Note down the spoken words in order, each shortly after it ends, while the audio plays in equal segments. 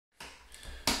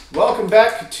Welcome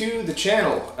back to the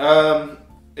channel.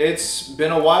 It's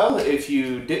been a while. If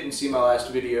you didn't see my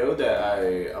last video that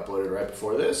I uploaded right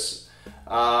before this,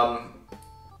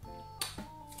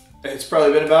 it's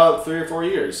probably been about 3 or 4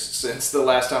 years since the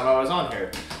last time I was on here.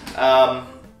 And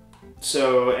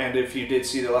if you did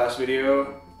see the last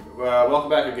video, welcome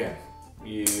back again.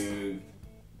 You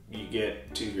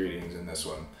get 2 greetings in this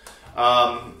one.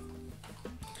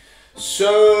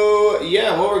 So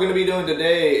yeah, what we're going to be doing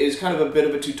today is kind of a bit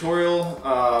of a tutorial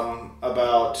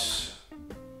about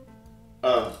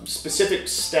a specific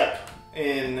step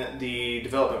in the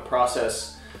development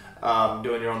process,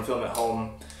 doing your own film at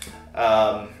home.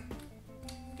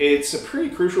 It's a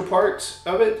pretty crucial part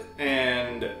of it,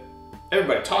 and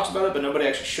everybody talks about it, but nobody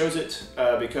actually shows it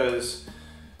because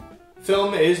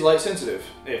film is light sensitive.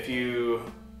 If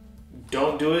you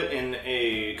don't do it in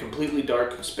a completely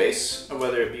dark space,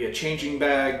 whether it be a changing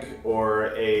bag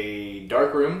or a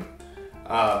dark room,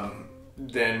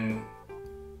 then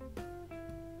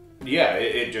yeah,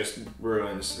 it just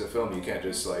ruins the film. You can't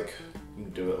just like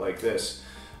do it like this,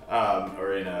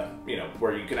 or in a,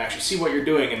 where you can actually see what you're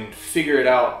doing and figure it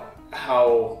out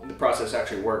how the process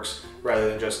actually works, rather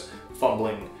than just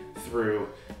fumbling through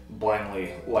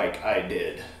blindly like I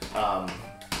did.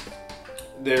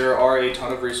 There are a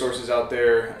ton of resources out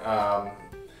there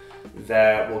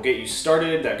that will get you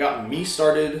started, that got me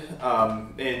started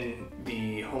in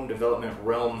the home development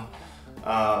realm.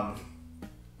 And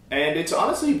it's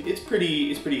honestly, it's pretty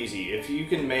easy. If you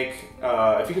can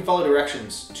follow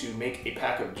directions to make a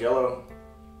pack of Jell-O,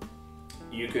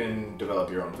 you can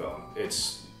develop your own film.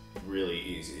 It's really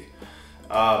easy.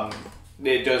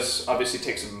 It does obviously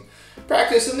take some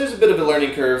practice, and there's a bit of a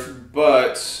learning curve,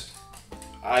 but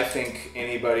I think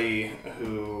anybody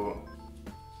who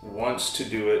wants to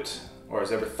do it or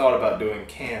has ever thought about doing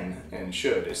can and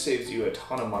should. It saves you a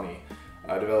ton of money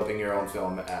developing your own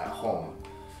film at home.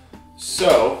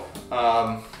 So,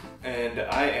 and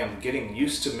I am getting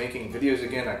used to making videos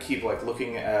again. I keep like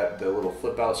looking at the little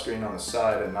flip out screen on the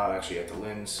side and not actually at the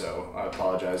lens, so I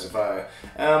apologize if I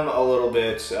am a little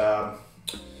bit out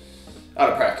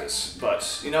of practice, but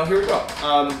here we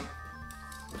go.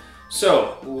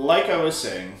 So, like I was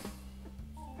saying,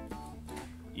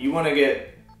 you want to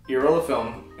get your roll of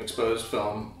film, exposed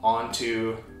film,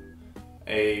 onto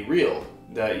a reel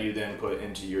that you then put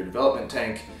into your development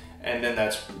tank, and then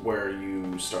that's where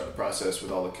you start the process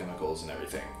with all the chemicals and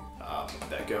everything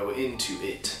that go into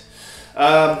it.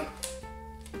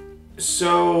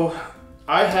 So,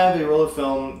 I have a roll of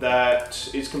film that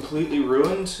is completely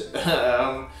ruined.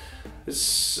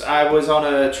 I was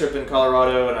on a trip in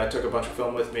Colorado and I took a bunch of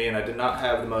film with me, and I did not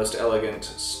have the most elegant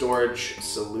storage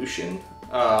solution.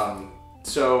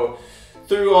 So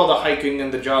through all the hiking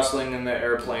and the jostling and the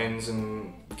airplanes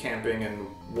and camping and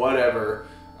whatever,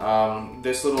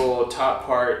 this little top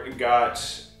part got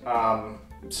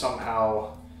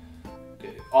somehow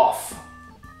off,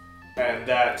 and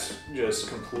that just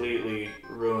completely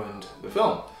ruined the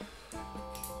film.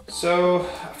 So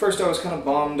first I was kind of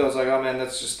bummed. I was like, oh man,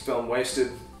 that's just film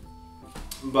wasted.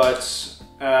 But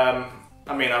I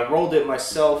mean, I rolled it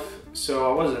myself, so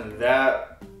I wasn't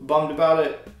that bummed about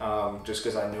it, just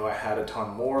because I knew I had a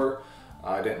ton more.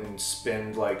 I didn't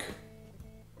spend like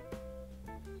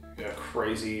a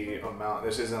crazy amount.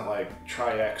 This isn't like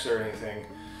Tri-X or anything.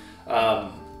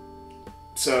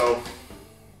 So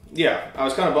yeah, I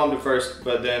was kind of bummed at first,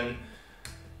 but then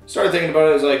started thinking about it.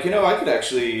 I was like, I could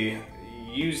actually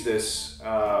use this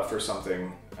for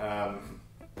something,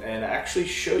 and actually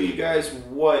show you guys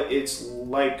what it's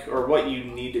like, or what you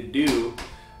need to do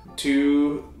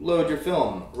to load your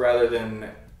film, rather than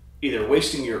either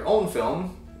wasting your own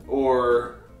film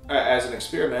or as an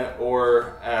experiment,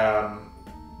 or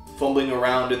fumbling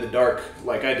around in the dark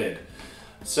like I did.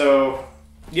 So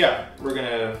yeah, we're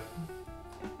gonna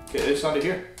get this onto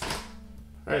here.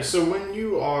 Alright, so when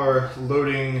you are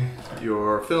loading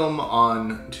your film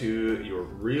onto your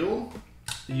reel,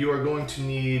 you are going to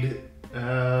need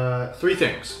 3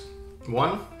 things.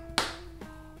 1,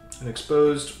 an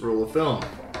exposed roll of film.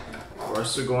 You're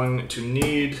also going to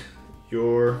need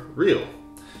your reel.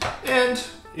 And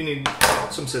you need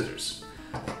some scissors.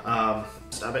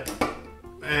 Stop it.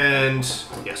 And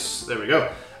yes, there we go.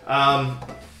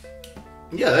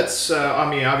 Yeah, that's, I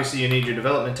mean, obviously you need your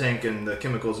development tank and the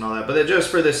chemicals and all that, but just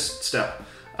for this step,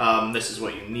 this is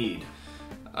what you need.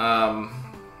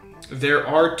 There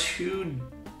are 2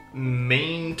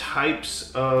 main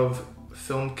types of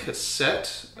film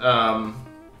cassette,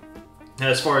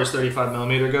 as far as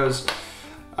 35mm goes.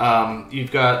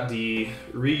 You've got the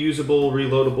reusable,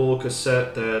 reloadable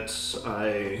cassette that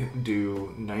I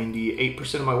do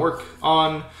 98% of my work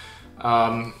on.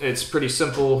 It's pretty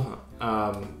simple.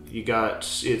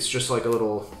 It's just like a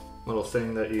little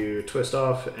thing that you twist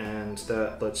off, and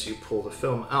that lets you pull the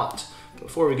film out.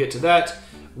 Before we get to that,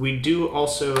 we do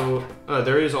also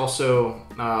there is also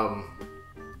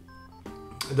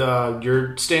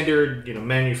your standard,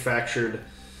 manufactured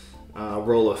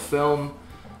roll of film,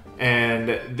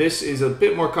 and this is a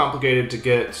bit more complicated to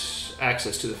get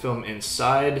access to the film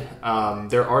inside.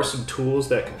 There are some tools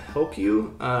that can help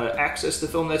you access the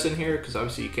film that's in here, because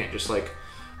obviously you can't just like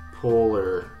pull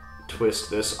or twist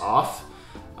this off.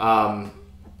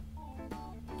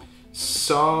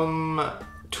 Some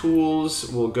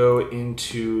tools will go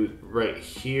into right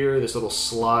here, this little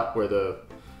slot where the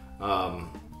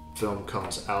film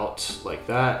comes out like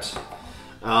that.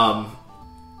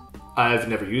 I've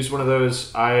never used one of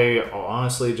those. I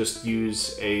honestly just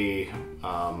use a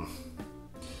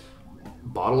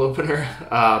bottle opener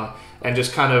and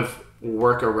just kind of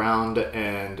work around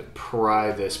and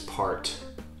pry this part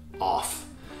off.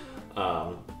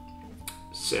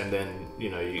 And then,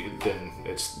 then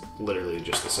it's literally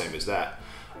just the same as that.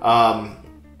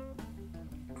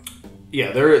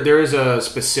 Yeah, there is a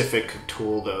specific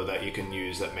tool though that you can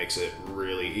use that makes it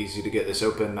really easy to get this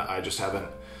open. I just haven't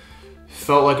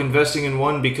felt like investing in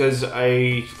one because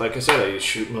like I said, I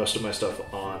shoot most of my stuff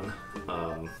on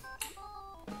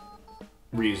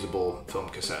reusable film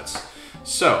cassettes.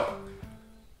 So,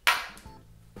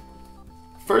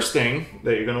 first thing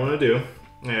that you're going to want to do,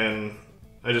 and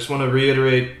I just want to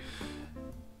reiterate,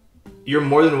 you're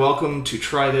more than welcome to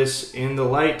try this in the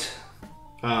light.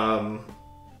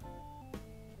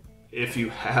 If you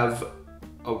have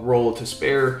a roll to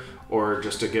spare or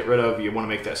just to get rid of, you want to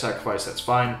make that sacrifice, that's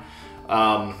fine.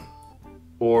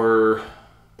 Or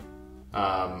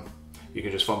you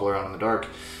can just fumble around in the dark.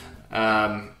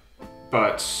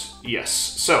 But yes,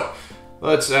 so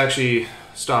let's actually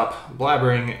stop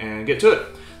blabbering and get to it.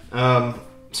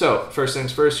 So first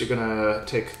things first, you're gonna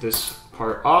take this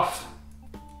part off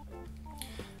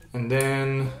and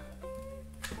then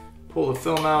pull the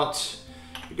film out.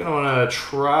 You're gonna wanna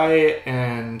try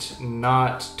and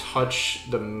not touch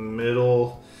the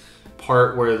middle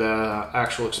part where the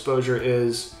actual exposure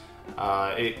is.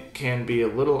 It can be a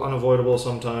little unavoidable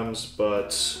sometimes,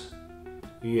 but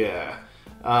yeah.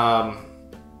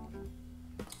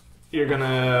 You're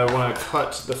gonna wanna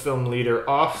cut the film leader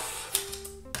off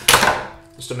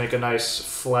just to make a nice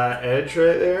flat edge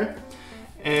right there.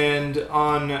 And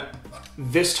on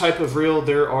this type of reel,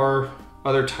 there are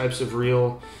other types of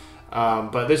reel,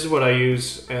 but this is what I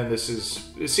use, and it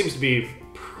seems to be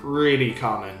pretty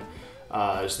common.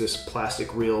 Is this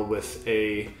plastic reel with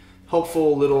a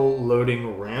helpful little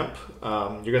loading ramp.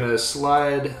 You're gonna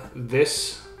slide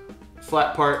this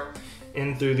flat part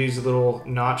in through these little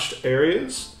notched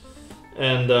areas,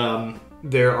 and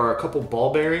there are a couple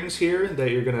ball bearings here that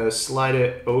you're gonna slide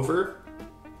it over,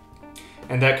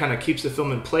 and that kind of keeps the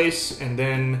film in place. And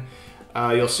then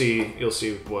you'll see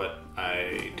what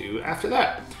I do after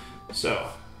that. So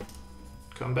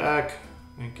come back,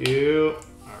 thank you.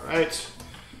 All right,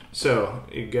 so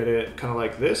you get it kind of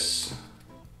like this,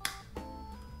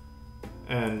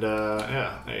 and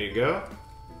yeah, there you go.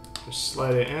 Just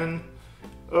slide it in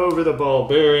over the ball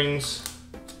bearings,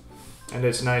 and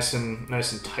it's nice and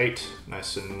tight,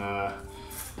 nice and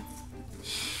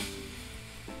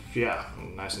yeah,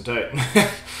 nice and tight.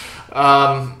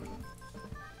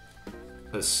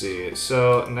 Let's see.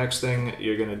 So next thing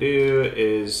you're gonna do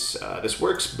is this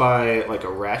works by like a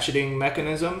ratcheting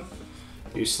mechanism.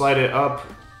 You slide it up,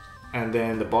 and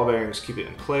then the ball bearings keep it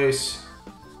in place,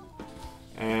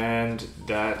 and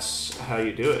that's how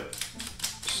you do it.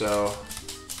 So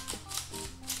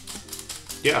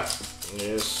yeah,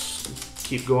 just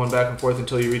keep going back and forth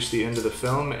until you reach the end of the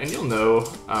film, and you'll know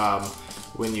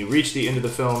when you reach the end of the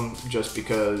film just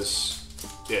because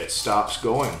it stops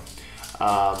going.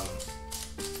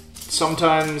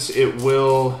 Sometimes it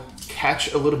will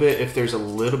catch a little bit if there's a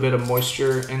little bit of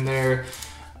moisture in there.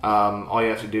 All you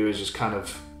have to do is just kind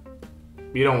of,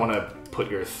 you don't want to put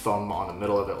your thumb on the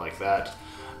middle of it like that,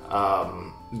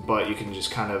 but you can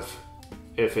just kind of,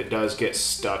 if it does get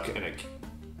stuck in it,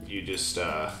 you just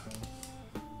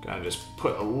kind of just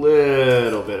put a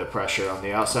little bit of pressure on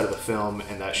the outside of the film,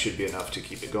 and that should be enough to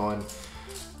keep it going.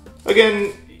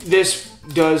 Again, this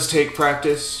does take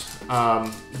practice,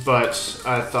 but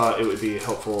I thought it would be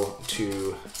helpful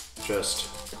to just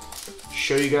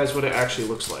show you guys what it actually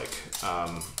looks like.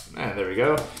 And there we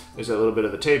go. There's a little bit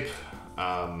of the tape.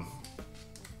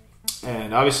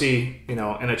 And obviously, you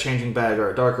know, in a changing bag or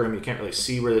a dark room, you can't really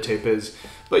see where the tape is,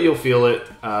 but you'll feel it.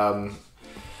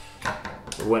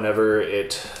 whenever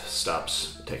it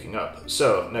stops taking up.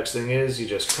 So next thing is you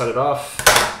just cut it off,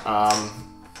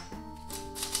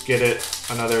 get it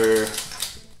another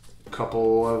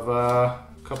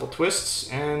couple twists,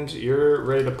 and you're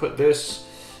ready to put this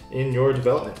in your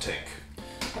development tank.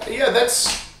 Yeah,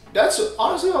 that's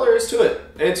honestly all there is to it.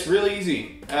 It's really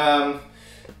easy.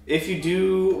 If you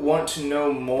do want to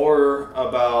know more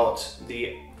about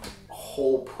the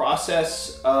whole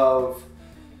process of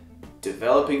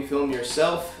developing film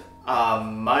yourself,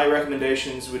 my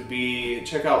recommendations would be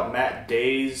check out Matt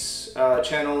Day's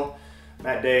channel.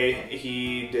 Matt Day,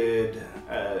 he did,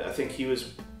 I think he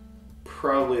was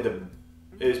probably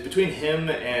it was between him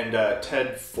and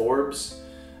Ted Forbes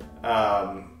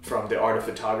from The Art of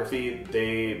Photography.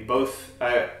 They both,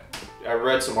 I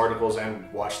read some articles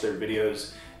and watched their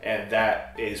videos, and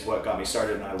that is what got me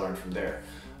started, and I learned from there.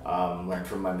 Learned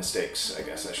from my mistakes, I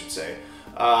guess I should say.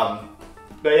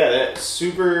 But yeah, that's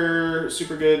super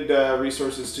good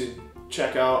resources to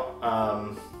check out.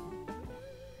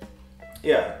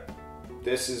 Yeah,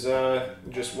 this is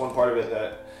just one part of it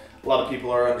that a lot of people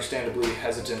are understandably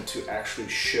hesitant to actually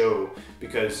show,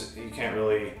 because you can't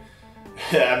really,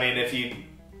 I mean, if you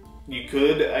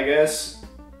could, I guess,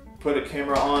 put a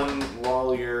camera on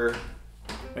while you're,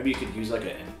 maybe you could use like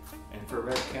an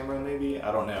infrared camera maybe,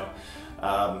 I don't know.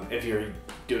 If you're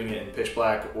doing it in pitch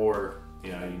black, or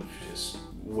you know, you just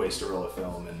waste a roll of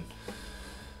film, and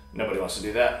nobody wants to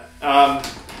do that.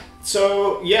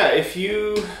 So yeah, if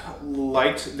you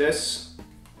liked this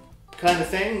kind of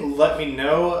thing, let me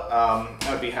know.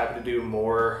 I'd be happy to do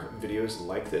more videos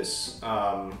like this.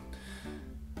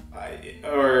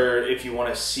 Or if you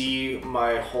want to see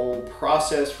my whole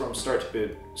process from start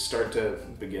to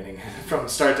beginning, from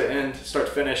start to end, start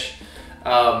to finish,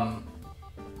 I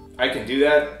can do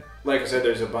that. Like I said,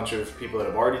 there's a bunch of people that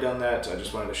have already done that. I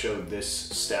just wanted to show this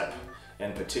step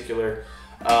in particular.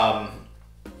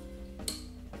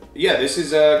 Yeah, this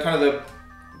is kind of the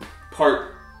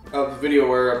part of the video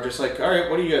where I'm just like, all right,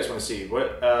 what do you guys want to see?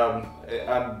 What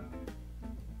I'm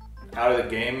out of the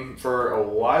game for a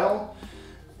while,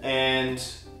 and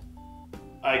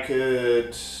I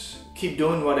could keep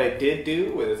doing what I did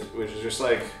do, which is just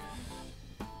like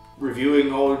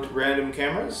reviewing old random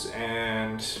cameras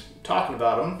and talking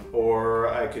about them, or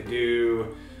I could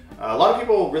do, a lot of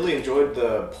people really enjoyed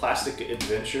the Plastic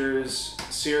Adventures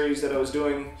series that I was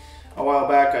doing a while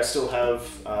back. I still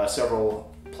have several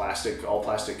all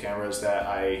plastic cameras that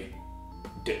I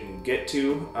didn't get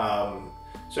to,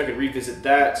 so I could revisit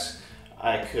that.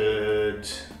 I could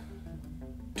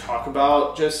talk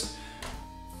about just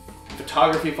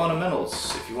photography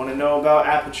fundamentals. If you want to know about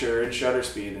aperture and shutter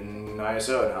speed and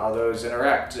ISO and how those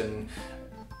interact, and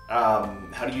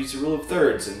how to use the rule of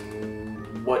thirds,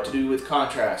 and what to do with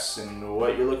contrast, and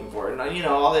what you're looking for, and you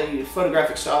know, all the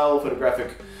photographic style,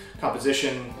 photographic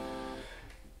composition.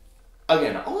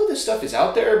 Again, all of this stuff is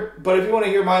out there, but if you want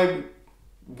to hear my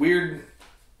weird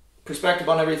perspective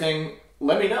on everything,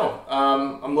 let me know.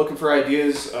 I'm looking for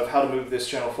ideas of how to move this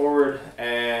channel forward,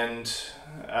 and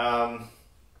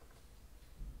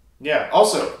yeah,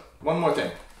 also, one more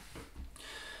thing.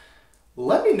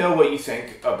 Let me know what you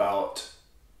think about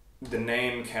the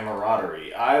name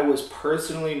Camaraderie. I was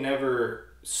personally never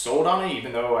sold on it,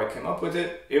 even though I came up with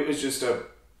it. It was just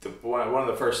one of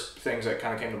the first things that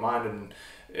kind of came to mind, and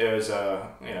it was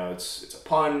you know, it's a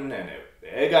pun, and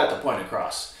it got the point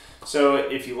across. So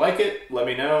if you like it, let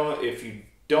me know. If you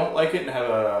don't like it and have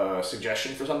a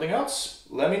suggestion for something else,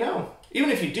 let me know. Even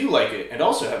if you do like it and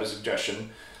also have a suggestion,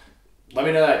 let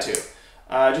me know that too.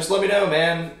 Just let me know,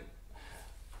 man.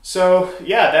 So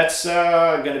yeah, that's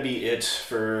gonna be it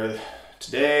for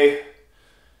today,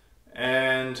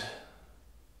 and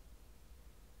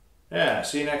yeah,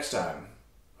 see you next time.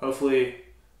 Hopefully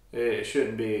it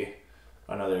shouldn't be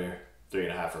another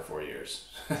 3.5 or 4 years.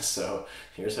 So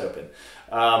here's hoping.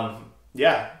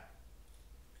 Yeah,